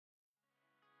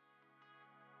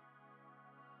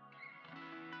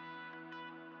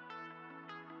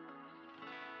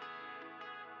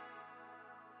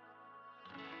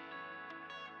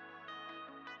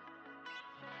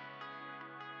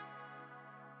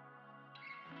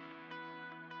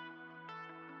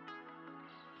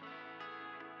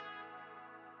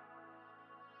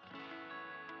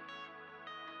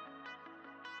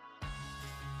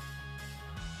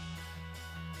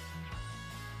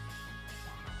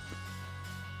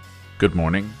Good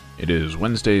morning. It is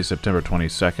Wednesday, September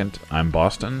 22nd. I'm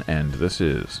Boston, and this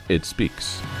is It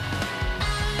Speaks.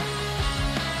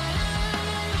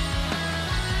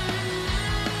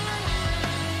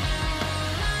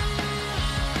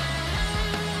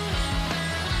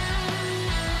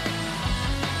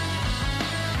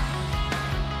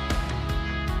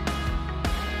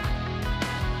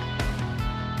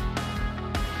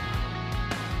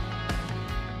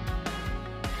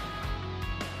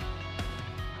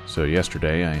 So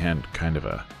yesterday I had kind of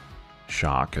a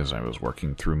shock as I was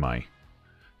working through my,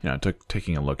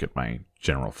 taking a look at my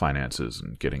general finances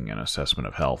and getting an assessment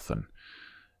of health. And,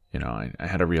 I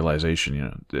had a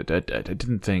realization, that I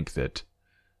didn't think that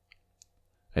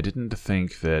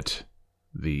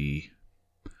the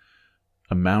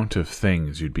amount of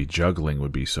things you'd be juggling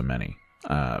would be so many.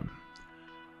 And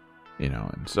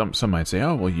some might say,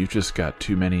 oh, well, you just got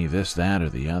too many this, that, or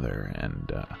the other.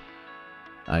 And,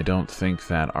 I don't think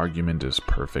that argument is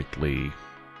perfectly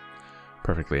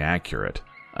accurate,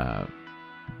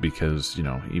 because,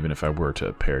 even if I were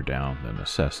to pare down the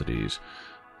necessities,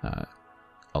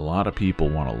 a lot of people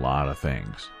want a lot of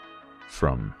things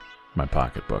from my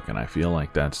pocketbook, and I feel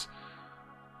like that's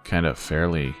kind of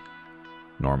fairly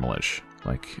normalish.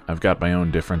 Like, I've got my own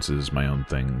differences, my own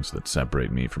things that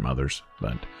separate me from others,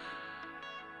 but,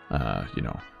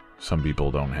 some people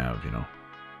don't have,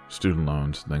 student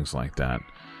loans, things like that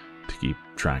to keep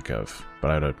track of.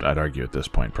 But I'd argue at this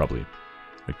point probably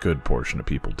a good portion of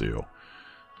people do.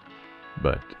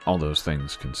 But all those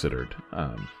things considered,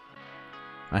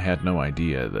 I had no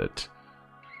idea that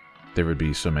there would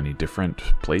be so many different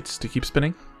plates to keep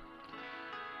spinning.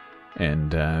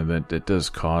 And that it does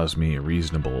cause me a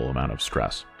reasonable amount of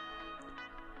stress.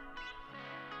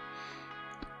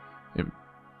 It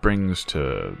brings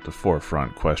to the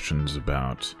forefront questions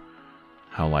about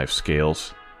how life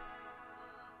scales.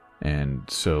 And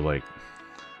so,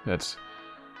 that's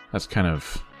kind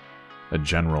of a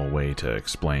general way to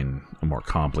explain a more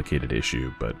complicated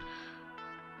issue, but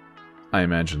I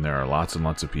imagine there are lots and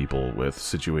lots of people with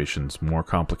situations more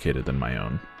complicated than my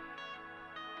own,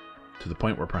 to the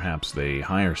point where perhaps they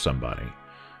hire somebody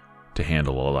to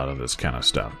handle a lot of this kind of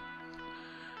stuff.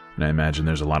 And I imagine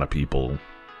there's a lot of people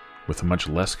with a much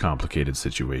less complicated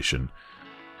situation.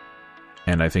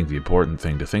 And I think the important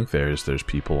thing to think there is there's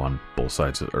people on both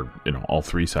sides, all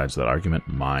three sides of that argument,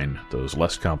 mine, those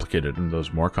less complicated and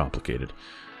those more complicated,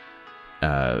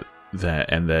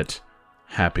 that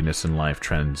happiness in life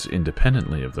trends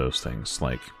independently of those things,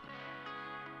 like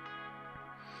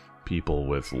people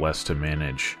with less to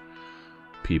manage,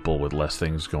 people with less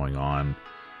things going on,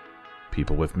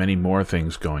 people with many more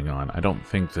things going on. I don't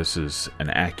think this is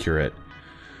an accurate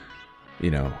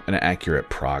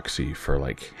proxy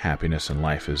for happiness in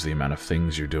life is the amount of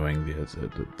things you're doing,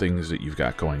 the things that you've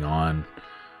got going on,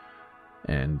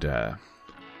 and that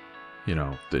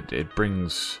it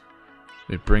brings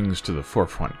to the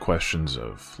forefront questions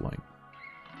of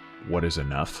what is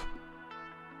enough,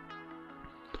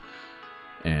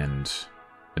 and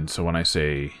so when I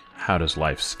say how does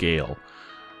life scale,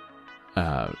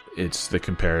 it's the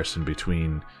comparison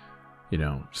between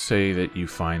say that you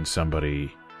find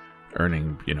somebody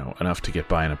earning, enough to get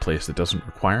by in a place that doesn't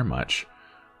require much,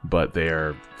 but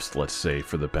they're, let's say,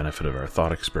 for the benefit of our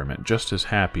thought experiment, just as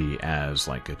happy as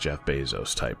a Jeff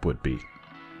Bezos type would be.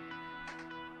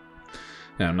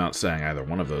 Now, I'm not saying either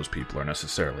one of those people are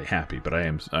necessarily happy, but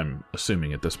I'm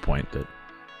assuming at this point that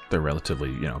they're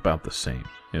relatively, about the same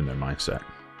in their mindset.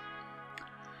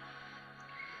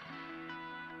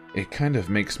 It kind of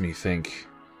makes me think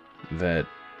that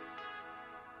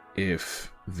if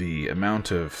the amount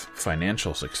of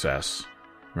financial success,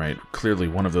 right, clearly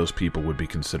one of those people would be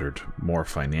considered more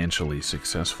financially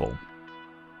successful.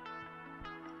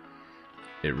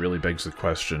 It really begs the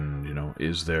question,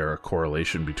 is there a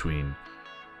correlation between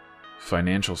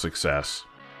financial success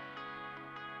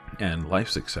and life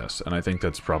success? And I think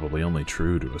that's probably only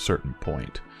true to a certain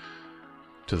point.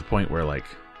 To the point where,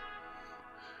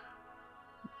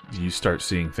 you start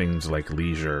seeing things like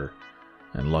leisure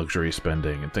and luxury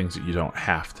spending and things that you don't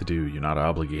have to do, you're not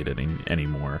obligated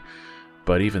anymore.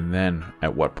 But even then,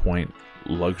 at what point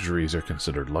luxuries are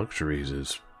considered luxuries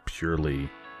is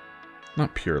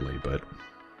not purely, but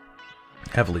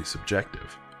heavily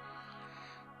subjective.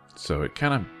 So it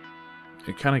kind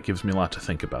of gives me a lot to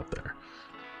think about there.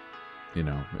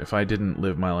 If I didn't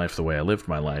live my life the way I lived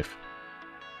my life,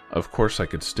 of course I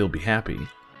could still be happy.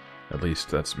 At least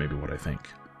that's maybe what I think.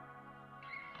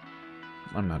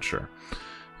 I'm not sure.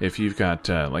 If you've got,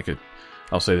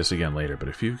 I'll say this again later, but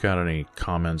if you've got any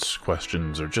comments,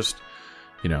 questions, or just,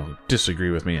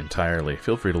 disagree with me entirely,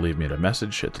 feel free to leave me a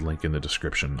message at the link in the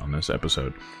description on this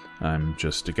episode. I'm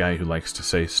just a guy who likes to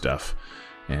say stuff,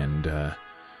 and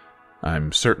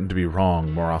I'm certain to be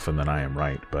wrong more often than I am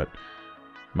right, but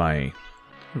my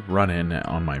run-in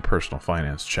on my personal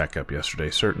finance checkup yesterday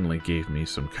certainly gave me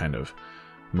some kind of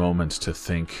moments to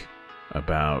think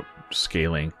about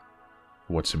scaling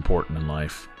what's important in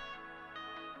life.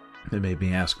 It made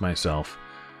me ask myself,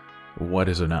 what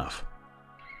is enough?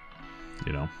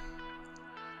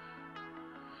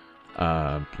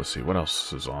 Let's see, what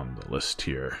else is on the list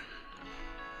here?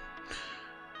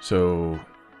 So,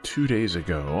 2 days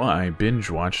ago, I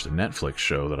binge-watched a Netflix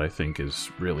show that I think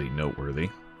is really noteworthy.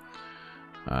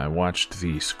 I watched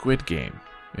The Squid Game.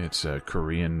 It's a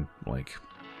Korean,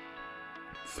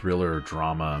 thriller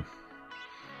drama.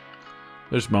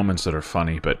 There's moments that are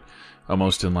funny, but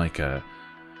almost in a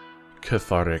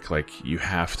cathartic, you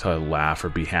have to laugh or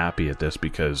be happy at this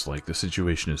because the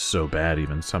situation is so bad,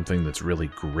 even something that's really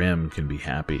grim can be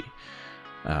happy.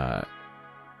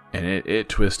 And it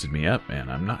twisted me up, man.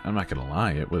 I'm not gonna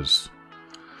lie, it was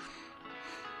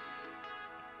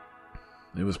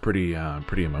pretty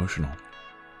emotional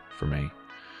for me,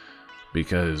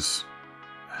 because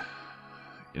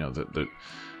I'm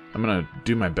gonna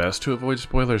do my best to avoid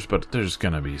spoilers, but there's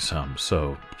gonna be some,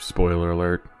 so spoiler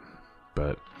alert.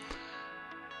 But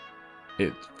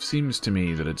it seems to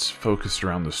me that it's focused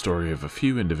around the story of a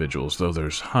few individuals, though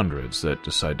there's hundreds that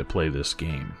decide to play this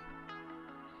game.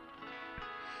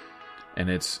 And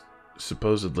it's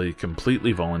supposedly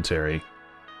completely voluntary.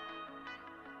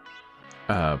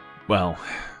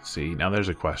 See, now there's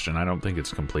a question. I don't think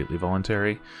it's completely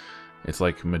voluntary. It's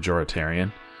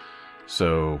majoritarian.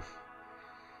 So,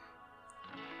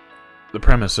 the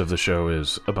premise of the show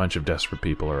is a bunch of desperate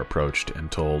people are approached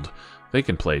and told they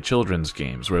can play children's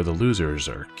games where the losers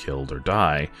are killed or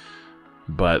die,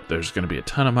 but there's going to be a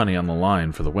ton of money on the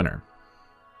line for the winner.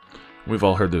 We've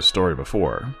all heard this story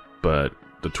before, but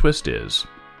the twist is,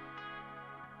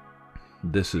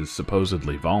 this is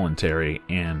supposedly voluntary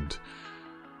and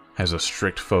has a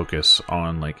strict focus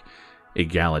on,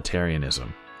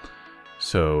 egalitarianism.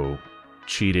 So,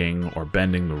 cheating or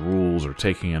bending the rules or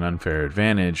taking an unfair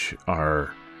advantage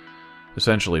are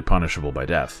essentially punishable by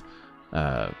death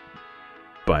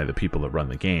by the people that run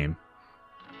the game,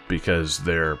 because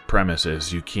their premise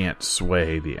is you can't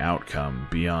sway the outcome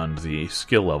beyond the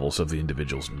skill levels of the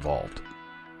individuals involved.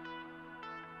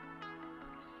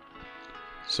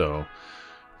 So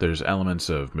there's elements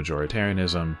of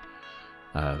majoritarianism,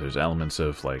 there's elements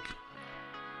of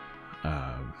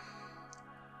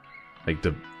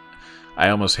I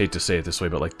almost hate to say it this way,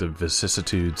 but the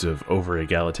vicissitudes of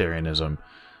over-egalitarianism.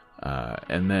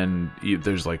 And then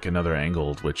there's another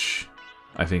angle, which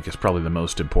I think is probably the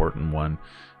most important one,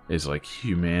 is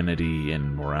humanity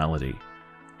and morality,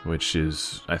 which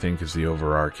I think is the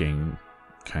overarching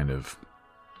kind of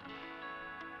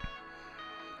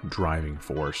driving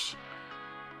force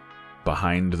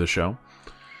behind the show.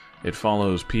 It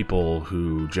follows people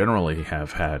who generally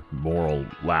have had moral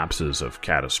lapses of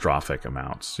catastrophic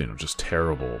amounts, just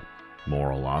terrible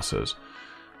moral losses,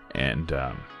 and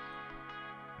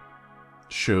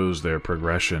shows their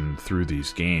progression through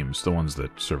these games, the ones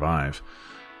that survive,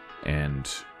 and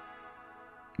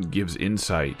gives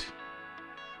insight,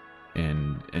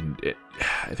 and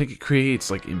I think it creates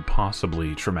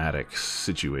impossibly traumatic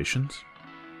situations,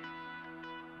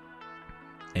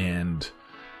 and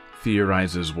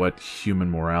theorizes what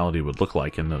human morality would look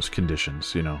like in those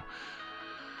conditions,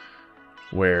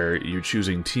 where you're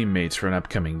choosing teammates for an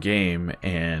upcoming game,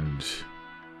 and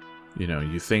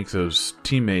you think those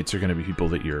teammates are going to be people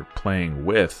that you're playing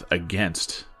with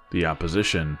against the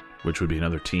opposition, which would be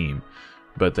another team,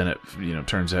 but then it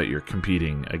turns out you're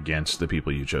competing against the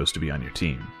people you chose to be on your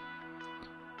team,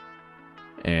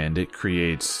 and it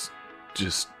creates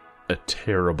just a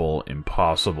terrible,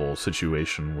 impossible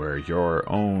situation where your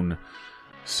own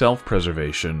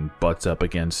self-preservation butts up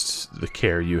against the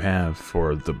care you have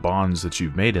for the bonds that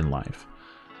you've made in life.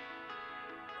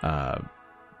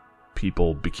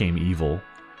 People became evil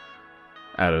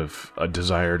out of a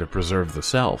desire to preserve the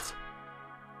self.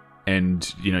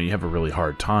 And, you have a really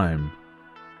hard time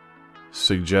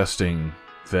suggesting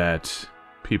that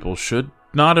people should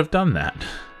not have done that.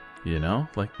 You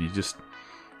just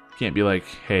can't be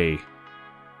hey,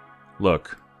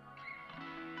 look,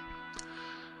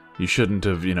 you shouldn't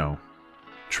have,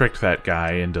 tricked that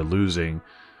guy into losing.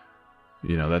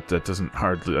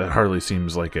 That hardly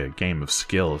seems like a game of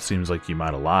skill. It seems like you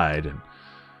might have lied, and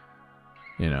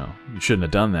you shouldn't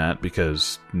have done that,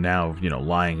 because now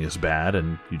lying is bad,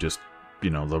 and you just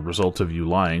the result of you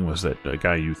lying was that a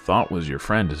guy you thought was your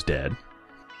friend is dead.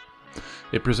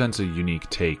 it presents a unique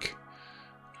take.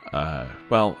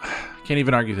 Well, can't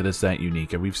even argue that it's that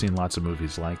unique. We've seen lots of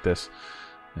movies like this.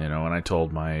 You know, and I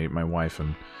told my wife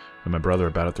and my brother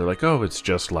about it. They're like, oh, it's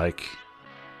just like,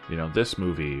 you know, this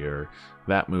movie or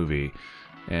that movie.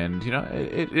 And, you know,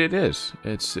 it is.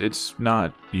 It's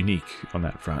not unique on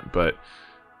that front, but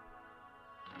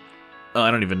I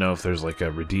don't even know if there's like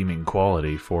a redeeming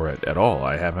quality for it at all.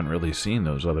 I haven't really seen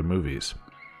those other movies.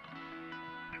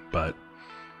 But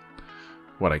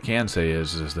what I can say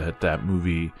is that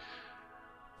movie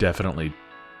definitely,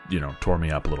 you know, tore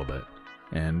me up a little bit.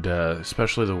 And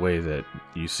especially the way that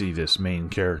you see this main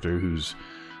character who's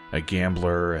a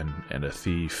gambler and a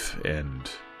thief and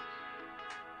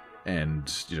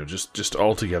you know, just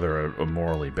altogether a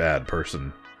morally bad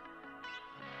person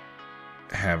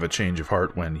have a change of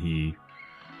heart when he,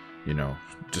 you know,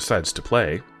 decides to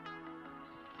play,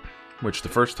 which the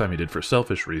first time he did for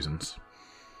selfish reasons.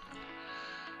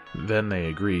 Then they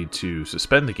agreed to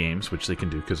suspend the games, which they can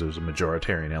do because there's a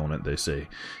majoritarian element. They say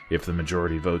if the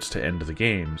majority votes to end the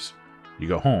games, you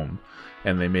go home.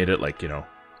 And they made it like, you know,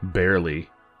 the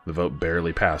vote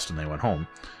barely passed and they went home.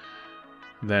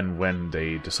 Then when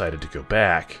they decided to go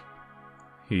back,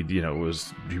 he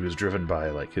was driven by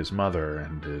like his mother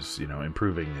and his, you know,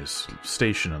 improving his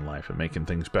station in life and making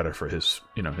things better for his,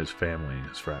 you know, his family and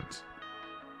his friends.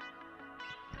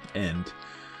 And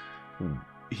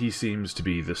he seems to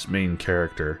be, this main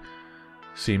character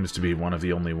seems to be one of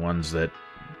the only ones that,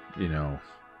 you know,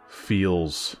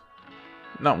 feels,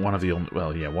 not one of the only,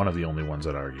 well, yeah, one of the only ones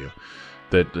I'd argue,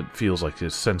 that feels like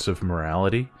his sense of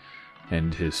morality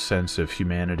and his sense of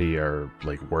humanity are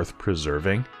like worth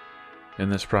preserving in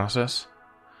this process.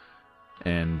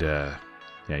 And yeah,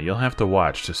 you'll have to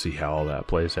watch to see how all that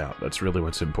plays out. That's really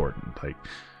what's important. Like,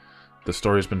 the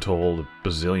story's been told a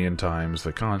bazillion times,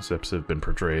 the concepts have been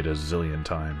portrayed a zillion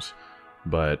times,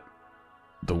 but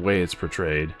the way it's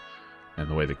portrayed and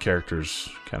the way the characters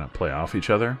kind of play off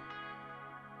each other,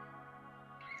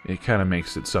 it kind of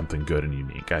makes it something good and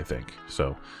unique, I think.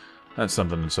 So that's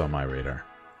something that's on my radar.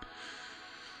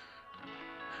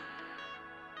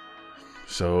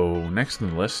 So next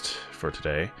on the list for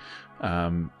today,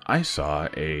 I saw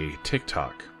a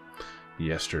TikTok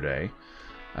yesterday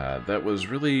that was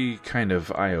really kind of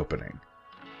eye-opening.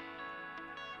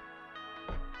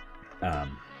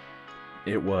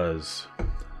 It was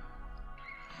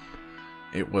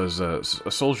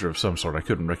a soldier of some sort. I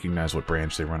couldn't recognize what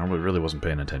branch they were on. I really wasn't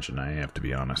paying attention, I have to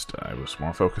be honest. I was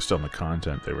more focused on the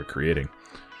content they were creating.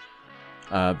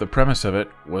 The premise of it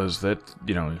was that,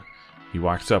 you know, he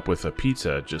walks up with a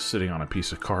pizza just sitting on a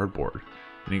piece of cardboard.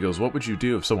 And he goes, what would you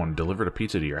do if someone delivered a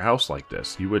pizza to your house like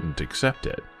this? You wouldn't accept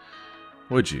it,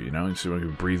 would you? You know, so you're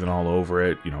breathing all over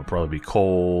it, you know, probably be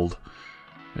cold.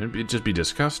 It'd just be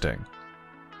disgusting.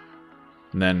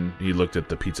 And then he looked at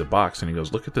the pizza box and he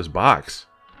goes, look at this box.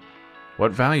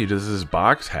 What value does this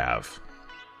box have?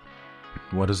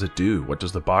 What does it do? What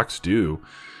does the box do,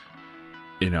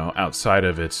 you know, outside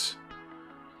of its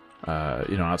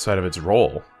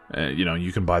role? You know,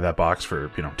 you can buy that box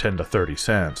for, you know, 10 to 30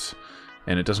 cents,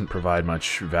 and it doesn't provide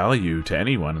much value to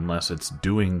anyone unless it's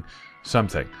doing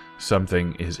something.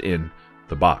 Something is in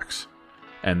the box,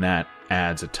 and that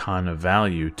adds a ton of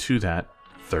value to that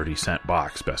 30-cent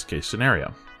box, best case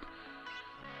scenario.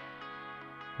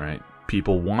 Right?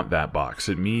 People want that box.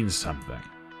 It means something.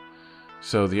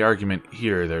 So the argument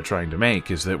here they're trying to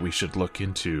make is that we should look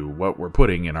into what we're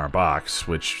putting in our box,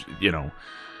 which, you know,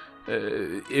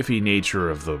 iffy nature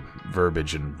of the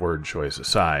verbiage and word choice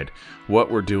aside,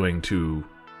 what we're doing to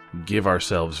give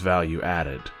ourselves value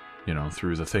added, you know,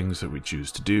 through the things that we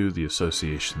choose to do, the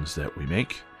associations that we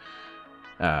make.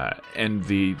 And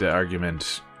the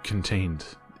argument contained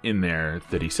in there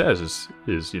that he says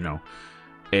is, you know,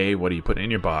 A, what do you put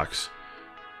in your box?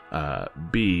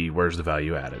 B, where's the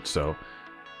value added? So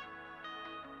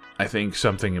I think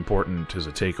something important as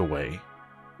a takeaway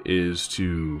is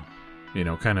to, you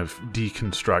know, kind of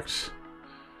reconstruct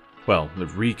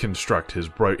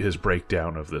his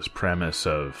breakdown of this premise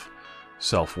of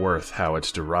self-worth, how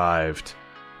it's derived,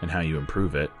 and how you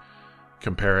improve it.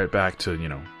 Compare it back to, you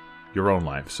know, your own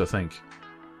life. So think,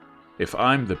 if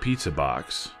I'm the pizza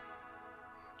box,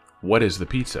 what is the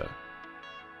pizza?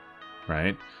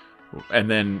 Right?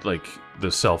 And then, like,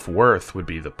 the self-worth would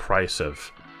be the price of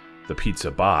the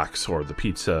pizza box, or the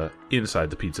pizza inside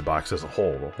the pizza box as a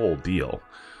whole, the whole deal.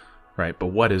 Right, but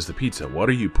what is the pizza? What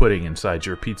are you putting inside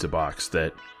your pizza box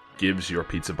that gives your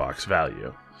pizza box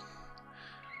value?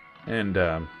 And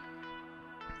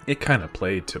it kind of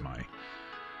played to my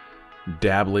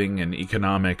dabbling in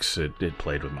economics. It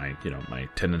played with my, you know, my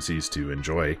tendencies to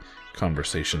enjoy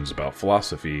conversations about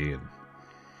philosophy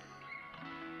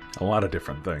a lot of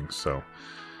different things. So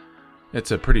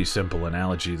it's a pretty simple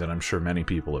analogy that I'm sure many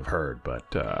people have heard,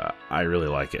 but I really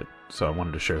like it. So I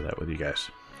wanted to share that with you guys.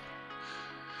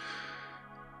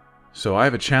 So I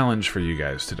have a challenge for you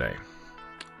guys today.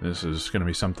 This is going to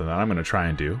be something that I'm going to try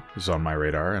and do. This is on my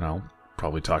radar, and I'll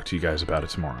probably talk to you guys about it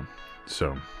tomorrow.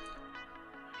 So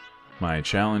my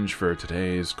challenge for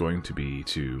today is going to be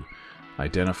to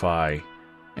identify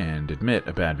and admit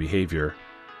a bad behavior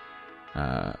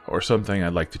or something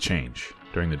I'd like to change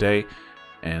during the day.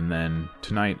 And then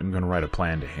tonight I'm going to write a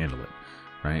plan to handle it,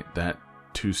 right? That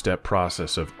two-step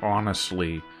process of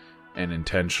honestly and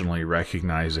intentionally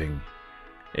recognizing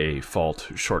a fault,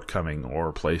 shortcoming,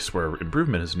 or place where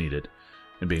improvement is needed,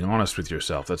 and being honest with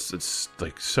yourself. It's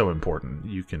like so important.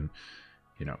 You can,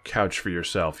 couch for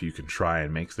yourself. You can try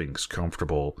and make things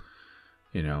comfortable.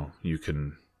 You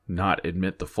can not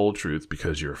admit the full truth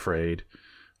because you're afraid,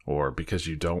 or because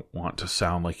you don't want to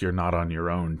sound like you're not on your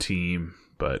own team.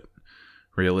 But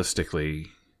realistically,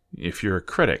 if you're a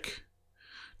critic,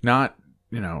 not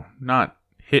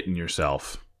hitting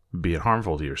yourself, being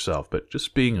harmful to yourself, but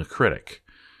just being a critic,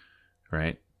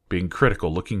 right? Being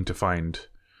critical, looking to find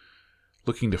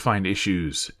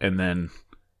issues, and then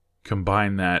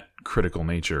combine that critical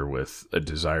nature with a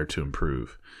desire to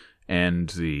improve, and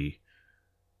the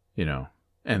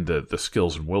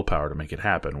skills and willpower to make it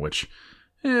happen, which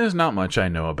is not much I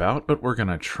know about, but we're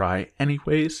gonna try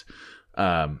anyways.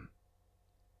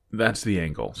 That's the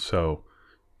angle. So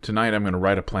tonight I'm going to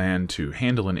write a plan to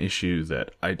handle an issue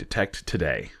that I detect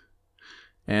today,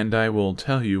 and I will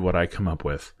tell you what I come up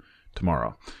with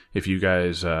tomorrow. If you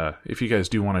guys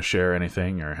do want to share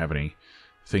anything or have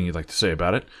anything you'd like to say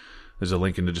about it, there's a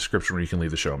link in the description where you can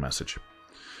leave the show a message.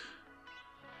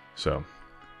 So,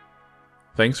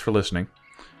 thanks for listening.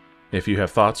 If you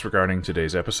have thoughts regarding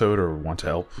today's episode or want to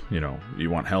help, you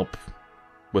want help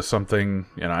with something,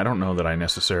 and I don't know that I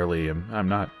necessarily I'm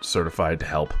not certified to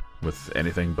help with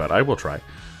anything, but I will try.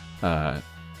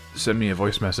 Send me a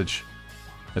voice message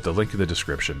at the link in the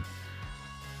description.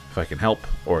 If I can help,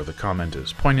 or the comment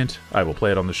is poignant, I will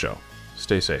play it on the show.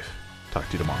 Stay safe. Talk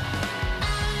to you tomorrow.